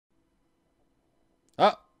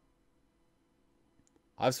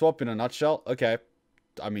Hiveswap in a nutshell? Okay.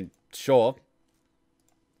 I mean, sure.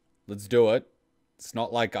 Let's do it. It's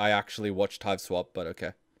not like I actually watched Hiveswap, but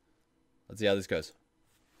okay. Let's see how this goes.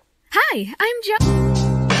 Hi, I'm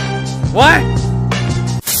What?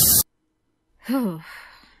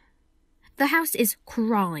 The house is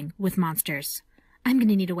crawling with monsters. I'm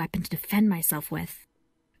gonna need a weapon to defend myself with.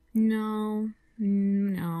 No.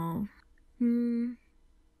 No. No.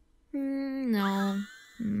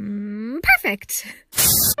 Perfect.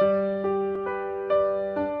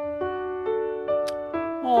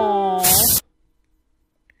 Aww.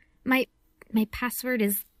 My password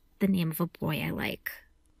is the name of a boy I like.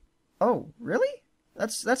 Oh, really?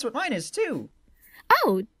 That's what mine is too.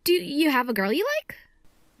 Oh, do you have a girl you like?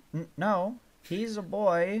 No, he's a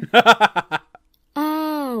boy.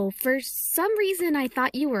 Oh, for some reason I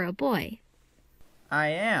thought you were a boy. I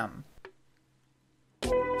am.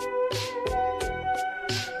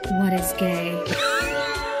 What is gay?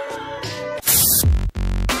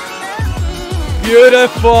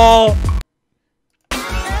 Beautiful.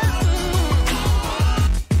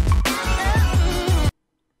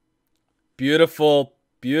 Beautiful,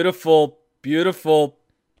 beautiful, beautiful.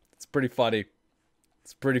 It's pretty funny.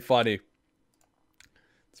 It's pretty funny.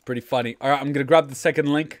 It's pretty funny. All right, I'm gonna grab the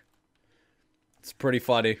second link. It's pretty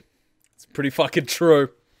funny. It's pretty fucking true.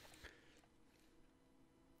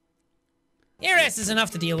 Your ass is enough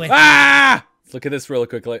to deal with. Ah! Let's look at this really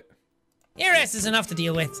quickly. Your ass is enough to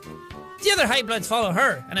deal with. The other high bloods follow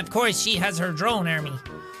her, and of course she has her drone army.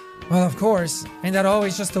 Well, of course. Ain't that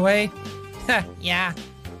always just the way? Yeah.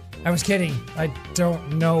 I was kidding. I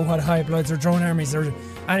don't know what high bloods or drone armies or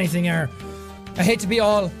anything are. I hate to be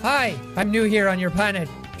all, hi, I'm new here on your planet.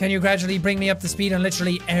 Can you gradually bring me up to speed on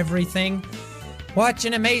literally everything? Watch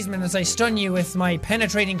in amazement as I stun you with my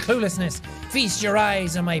penetrating cluelessness. Feast your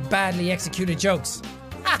eyes on my badly executed jokes.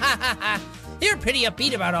 Ha ha ha ha. You're pretty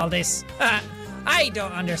upbeat about all this. I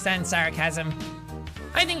don't understand sarcasm.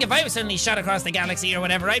 I think if I was suddenly shot across the galaxy or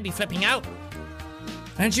whatever, I'd be flipping out.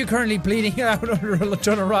 Aren't you currently bleeding out under a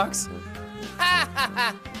ton of rocks? Ha ha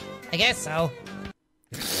ha. I guess so.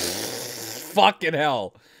 Fucking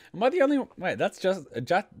hell. Am I the only one? Wait, that's just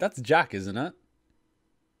that's Jack, isn't it?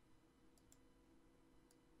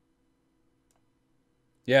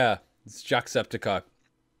 Yeah, it's Jacksepticeye.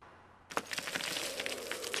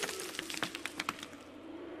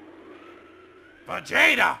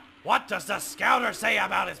 Vegeta, what does the scouter say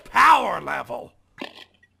about his power level?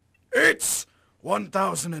 It's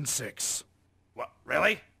 1006. What,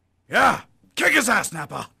 really? Yeah, kick his ass,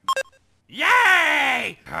 Nappa.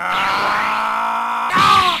 Yay!